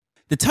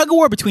The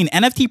tug-of-war between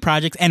NFT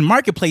projects and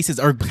marketplaces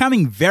are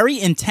becoming very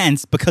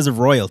intense because of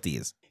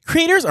royalties.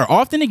 Creators are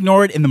often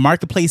ignored in the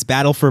marketplace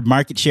battle for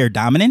market share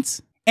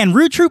dominance, and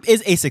Root Troop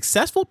is a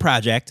successful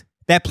project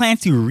that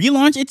plans to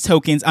relaunch its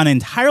tokens on an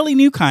entirely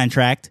new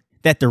contract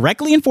that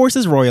directly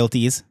enforces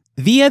royalties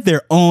via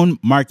their own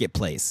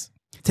marketplace.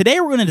 Today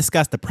we're going to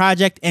discuss the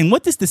project and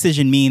what this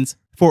decision means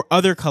for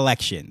other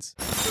collections.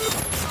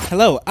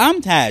 Hello,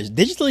 I'm Taj,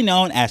 digitally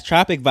known as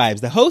Tropic Vibes,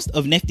 the host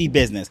of Nifty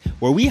Business,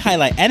 where we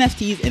highlight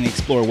NFTs and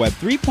explore Web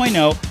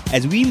 3.0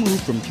 as we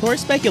move from pure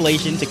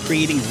speculation to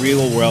creating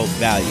real-world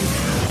value.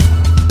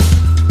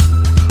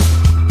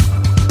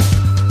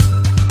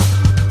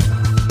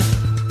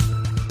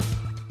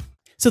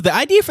 So the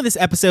idea for this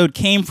episode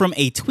came from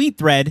a tweet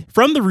thread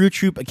from the Root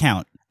Troop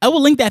account. I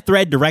will link that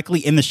thread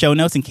directly in the show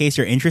notes in case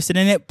you're interested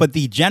in it, but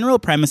the general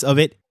premise of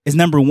it is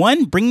number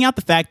one, bringing out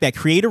the fact that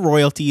creator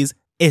royalties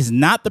is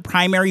not the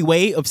primary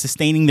way of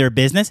sustaining their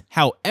business.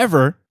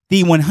 However,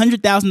 the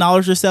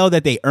 $100,000 or so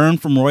that they earned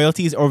from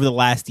royalties over the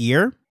last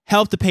year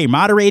helped to pay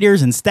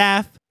moderators and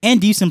staff and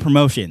do some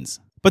promotions.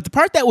 But the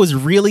part that was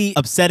really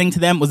upsetting to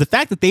them was the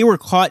fact that they were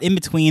caught in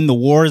between the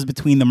wars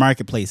between the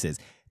marketplaces.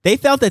 They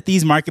felt that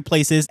these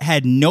marketplaces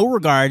had no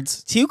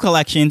regards to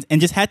collections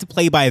and just had to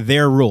play by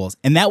their rules.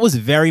 And that was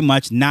very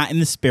much not in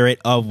the spirit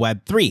of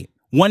Web3.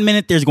 1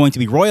 minute there's going to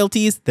be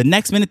royalties. The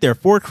next minute they're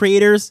for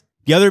creators.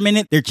 The other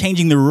minute they're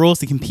changing the rules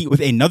to compete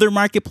with another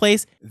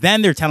marketplace.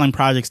 Then they're telling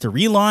projects to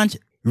relaunch,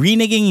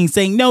 reneging and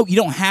saying, no, you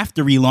don't have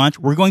to relaunch.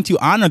 We're going to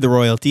honor the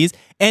royalties.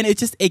 And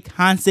it's just a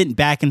constant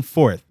back and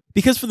forth.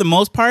 Because for the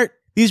most part,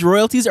 these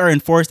royalties are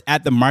enforced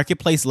at the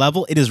marketplace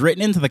level. It is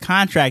written into the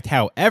contract.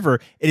 However,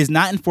 it is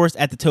not enforced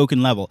at the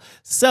token level.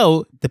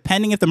 So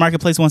depending if the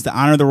marketplace wants to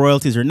honor the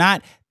royalties or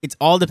not, it's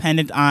all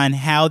dependent on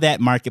how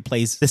that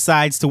marketplace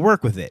decides to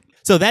work with it.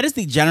 So that is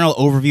the general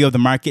overview of the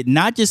market,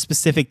 not just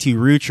specific to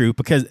Root Troop,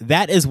 because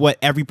that is what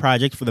every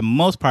project for the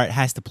most part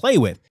has to play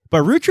with.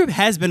 But Root Troop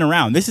has been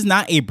around. This is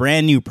not a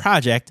brand new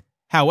project.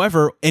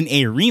 However, in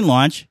a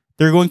relaunch,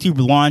 they're going to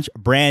launch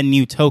brand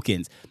new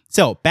tokens.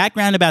 So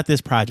background about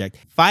this project,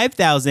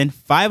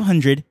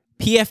 5,500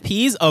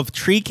 PFPs of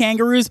tree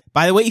kangaroos.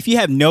 By the way, if you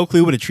have no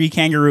clue what a tree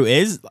kangaroo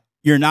is,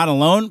 you're not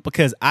alone,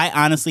 because I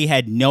honestly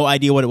had no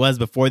idea what it was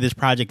before this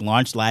project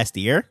launched last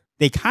year.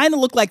 They kind of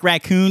look like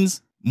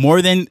raccoons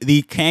more than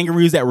the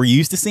kangaroos that we're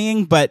used to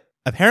seeing, but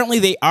apparently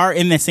they are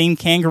in the same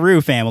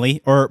kangaroo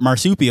family, or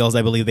marsupials,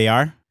 I believe they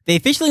are. They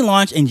officially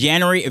launched in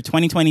January of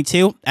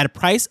 2022 at a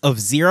price of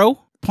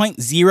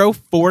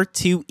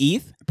 0.042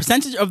 ETH. A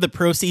percentage of the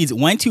proceeds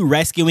went to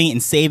rescuing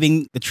and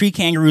saving the tree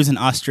kangaroos in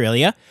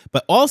Australia,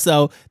 but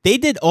also they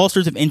did all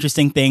sorts of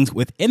interesting things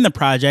within the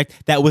project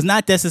that was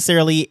not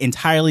necessarily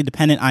entirely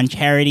dependent on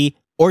charity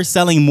or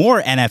selling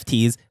more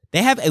NFTs.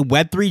 They have a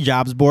Web3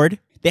 jobs board.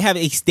 They have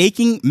a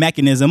staking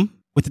mechanism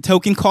with a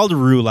token called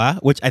Rula,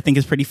 which I think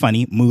is pretty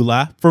funny.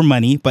 Moolah for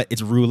money, but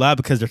it's Rula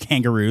because they're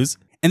kangaroos.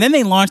 And then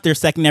they launched their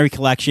secondary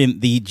collection,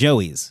 the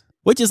Joeys,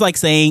 which is like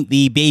saying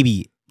the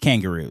baby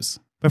kangaroos.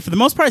 But for the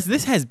most part,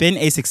 this has been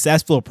a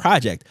successful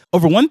project.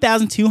 Over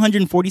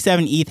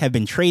 1,247 ETH have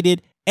been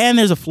traded, and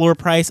there's a floor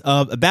price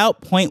of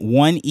about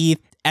 0.1 ETH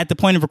at the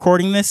point of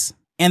recording this.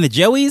 And the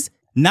Joeys,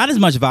 not as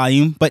much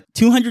volume, but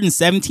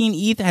 217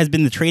 ETH has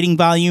been the trading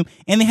volume,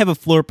 and they have a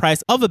floor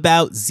price of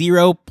about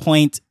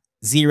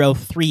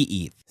 0.03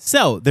 ETH.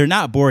 So they're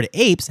not Bored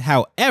Apes.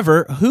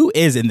 However, who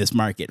is in this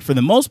market? For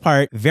the most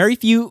part, very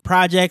few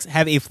projects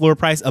have a floor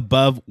price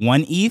above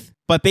 1 ETH.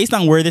 But based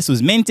on where this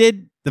was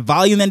minted, the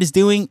volume that it's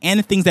doing, and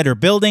the things that are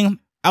building,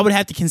 I would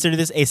have to consider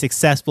this a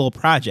successful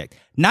project.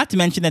 Not to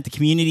mention that the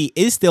community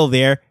is still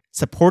there,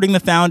 supporting the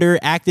founder,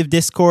 active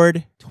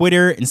Discord,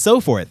 Twitter, and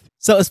so forth.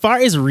 So as far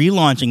as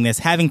relaunching this,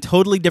 having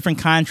totally different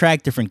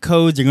contract, different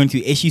codes, you're going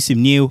to issue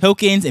some new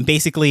tokens and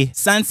basically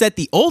sunset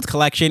the old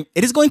collection,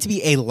 it is going to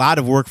be a lot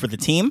of work for the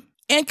team,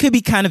 and could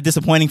be kind of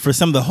disappointing for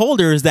some of the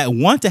holders that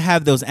want to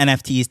have those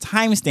NFTs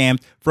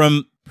timestamped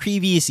from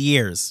previous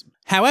years.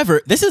 However,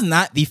 this is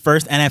not the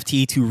first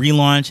NFT to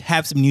relaunch,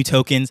 have some new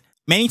tokens.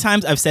 Many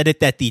times I've said it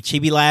that the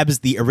Chibi Labs,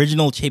 the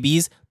original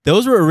Chibis,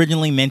 those were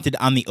originally minted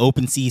on the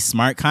OpenSea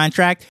smart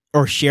contract,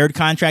 or shared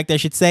contract, I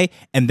should say,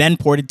 and then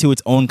ported to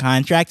its own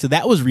contract. So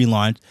that was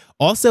relaunched.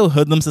 Also,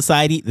 Hoodlum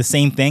Society, the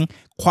same thing.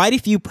 Quite a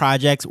few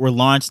projects were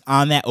launched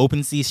on that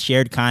OpenSea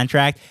shared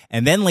contract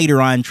and then later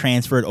on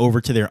transferred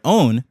over to their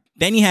own.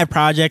 Then you have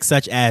projects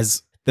such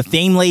as the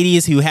Fame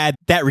Ladies, who had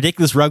that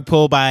ridiculous rug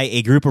pull by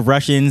a group of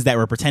Russians that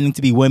were pretending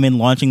to be women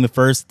launching the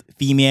first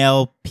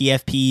female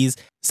PFPs.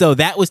 So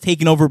that was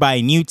taken over by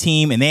a new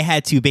team, and they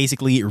had to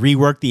basically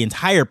rework the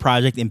entire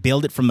project and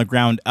build it from the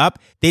ground up.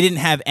 They didn't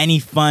have any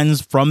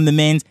funds from the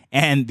mint,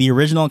 and the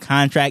original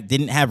contract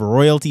didn't have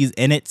royalties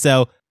in it.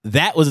 So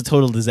that was a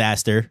total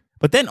disaster.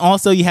 But then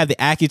also you have the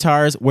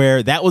Accutars,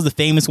 where that was the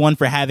famous one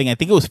for having, I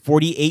think it was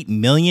 $48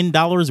 million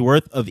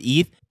worth of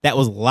ETH that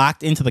was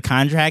locked into the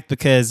contract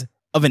because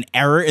of an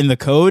error in the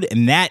code,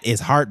 and that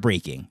is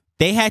heartbreaking.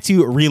 They had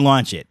to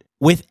relaunch it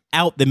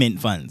without the mint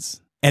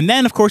funds. And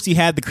then, of course, you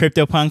have the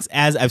CryptoPunks.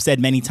 As I've said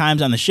many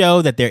times on the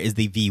show, that there is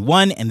the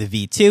V1 and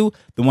the V2.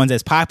 The ones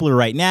that's popular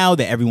right now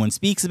that everyone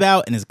speaks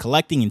about and is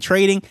collecting and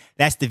trading,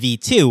 that's the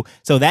V2.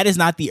 So that is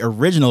not the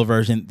original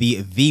version.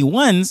 The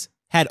V1s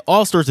had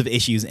all sorts of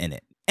issues in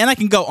it. And I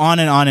can go on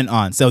and on and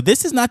on. So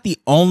this is not the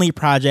only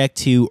project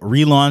to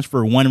relaunch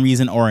for one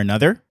reason or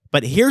another.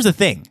 But here's the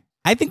thing.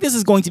 I think this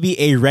is going to be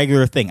a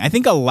regular thing. I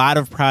think a lot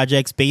of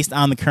projects, based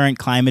on the current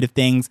climate of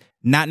things,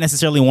 not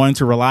necessarily wanting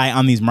to rely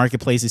on these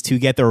marketplaces to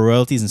get their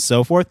royalties and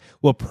so forth,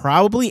 will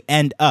probably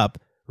end up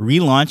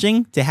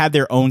relaunching to have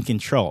their own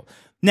control.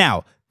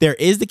 Now, there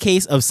is the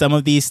case of some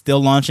of these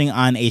still launching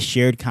on a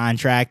shared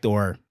contract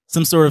or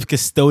some sort of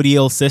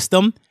custodial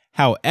system.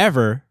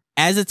 However,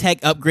 as the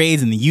tech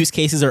upgrades and the use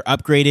cases are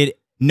upgraded,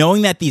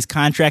 knowing that these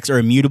contracts are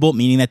immutable,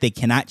 meaning that they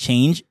cannot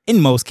change in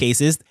most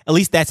cases, at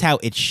least that's how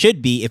it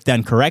should be if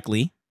done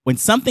correctly. When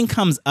something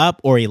comes up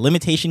or a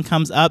limitation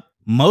comes up,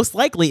 most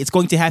likely it's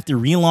going to have to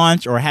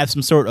relaunch or have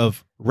some sort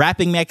of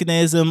wrapping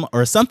mechanism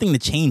or something to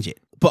change it.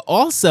 But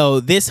also,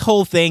 this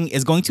whole thing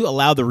is going to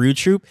allow the Root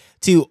Troop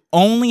to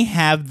only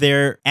have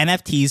their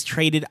NFTs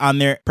traded on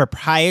their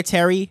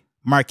proprietary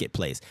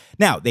marketplace.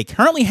 Now, they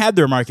currently have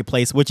their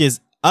marketplace, which is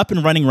up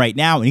and running right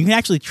now, and you can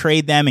actually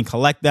trade them and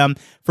collect them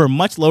for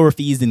much lower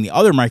fees than the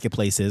other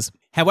marketplaces.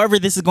 However,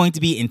 this is going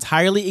to be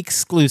entirely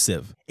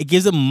exclusive. It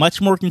gives them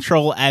much more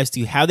control as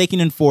to how they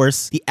can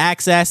enforce the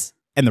access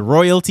and the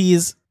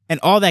royalties and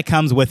all that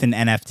comes with an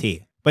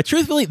NFT. But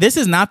truthfully, this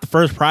is not the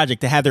first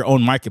project to have their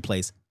own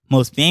marketplace.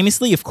 Most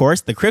famously, of course,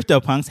 the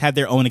CryptoPunks have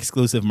their own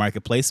exclusive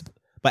marketplace.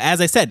 But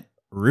as I said,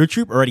 Root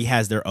Troop already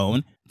has their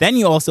own. Then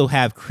you also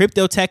have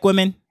Crypto Tech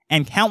Women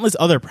and countless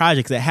other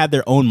projects that have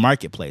their own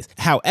marketplace.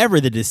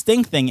 However, the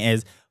distinct thing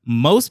is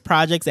most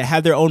projects that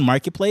have their own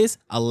marketplace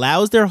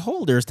allows their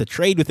holders to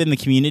trade within the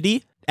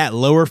community at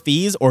lower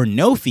fees or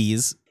no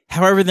fees.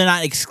 However, they're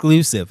not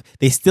exclusive.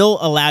 They still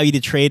allow you to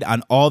trade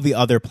on all the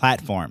other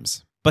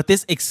platforms. But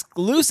this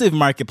exclusive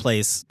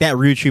marketplace that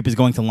Root Troop is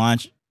going to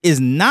launch is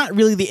not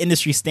really the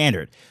industry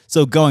standard.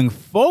 So going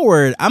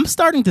forward, I'm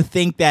starting to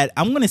think that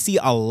I'm going to see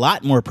a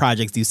lot more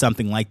projects do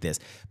something like this,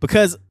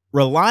 because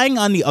relying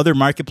on the other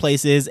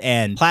marketplaces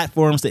and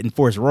platforms that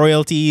enforce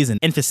royalties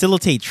and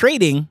facilitate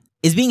trading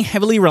is being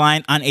heavily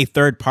reliant on a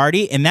third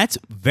party. And that's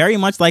very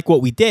much like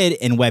what we did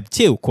in Web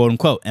 2, quote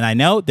unquote. And I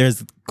know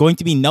there's going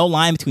to be no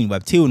line between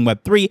Web 2 and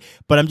Web 3,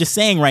 but I'm just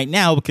saying right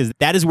now, because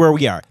that is where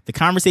we are. The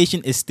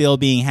conversation is still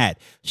being had.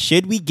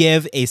 Should we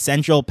give a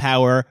central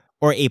power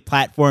or a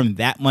platform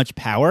that much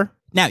power?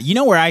 Now, you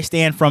know where I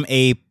stand from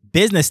a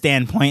business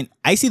standpoint.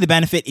 I see the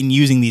benefit in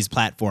using these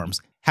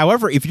platforms.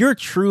 However, if you're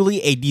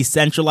truly a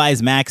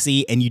decentralized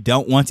maxi and you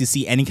don't want to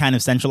see any kind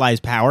of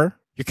centralized power,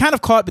 you're kind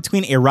of caught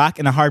between a rock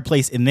and a hard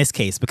place in this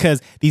case,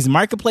 because these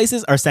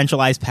marketplaces are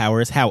centralized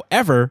powers.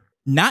 However,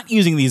 not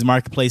using these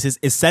marketplaces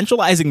is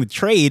centralizing the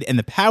trade and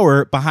the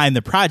power behind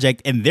the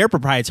project and their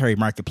proprietary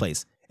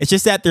marketplace. It's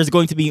just that there's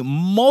going to be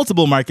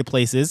multiple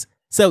marketplaces.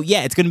 So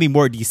yeah, it's going to be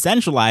more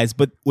decentralized,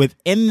 but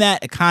within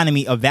that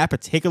economy of that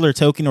particular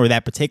token or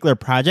that particular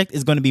project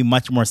is going to be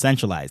much more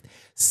centralized.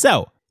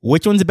 So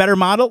which one's a better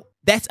model?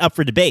 That's up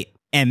for debate.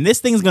 And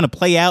this thing's going to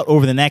play out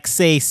over the next,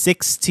 say,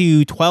 6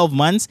 to 12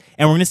 months.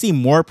 And we're going to see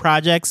more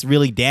projects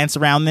really dance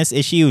around this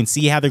issue and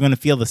see how they're going to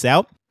feel this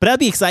out. But I'll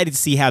be excited to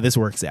see how this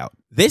works out.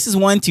 This is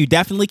one to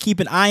definitely keep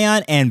an eye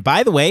on. And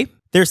by the way,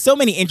 there's so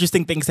many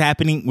interesting things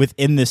happening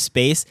within this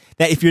space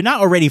that if you're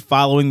not already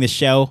following the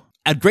show,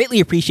 I'd greatly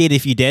appreciate it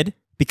if you did.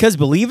 Because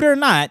believe it or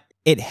not,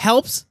 it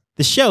helps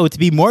the show to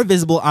be more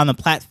visible on the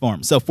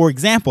platform. So for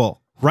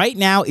example, right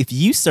now, if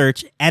you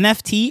search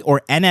NFT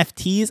or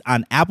NFTs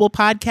on Apple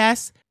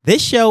Podcasts,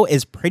 this show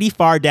is pretty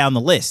far down the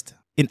list.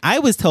 And I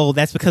was told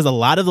that's because a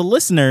lot of the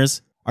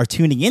listeners are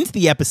tuning into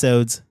the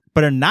episodes,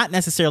 but are not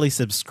necessarily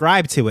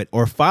subscribed to it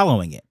or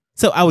following it.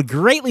 So I would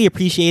greatly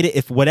appreciate it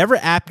if whatever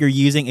app you're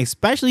using,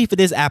 especially for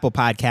this Apple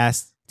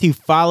Podcast, to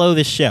follow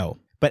the show.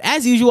 But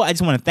as usual, I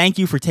just want to thank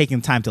you for taking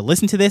the time to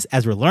listen to this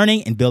as we're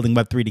learning and building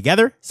Web3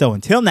 together. So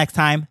until next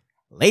time,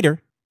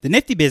 later. The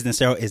Nifty Business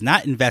Show is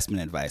not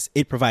investment advice.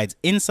 It provides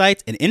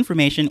insights and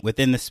information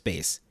within the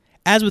space.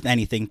 As with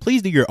anything,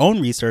 please do your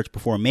own research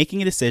before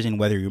making a decision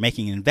whether you're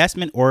making an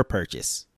investment or a purchase.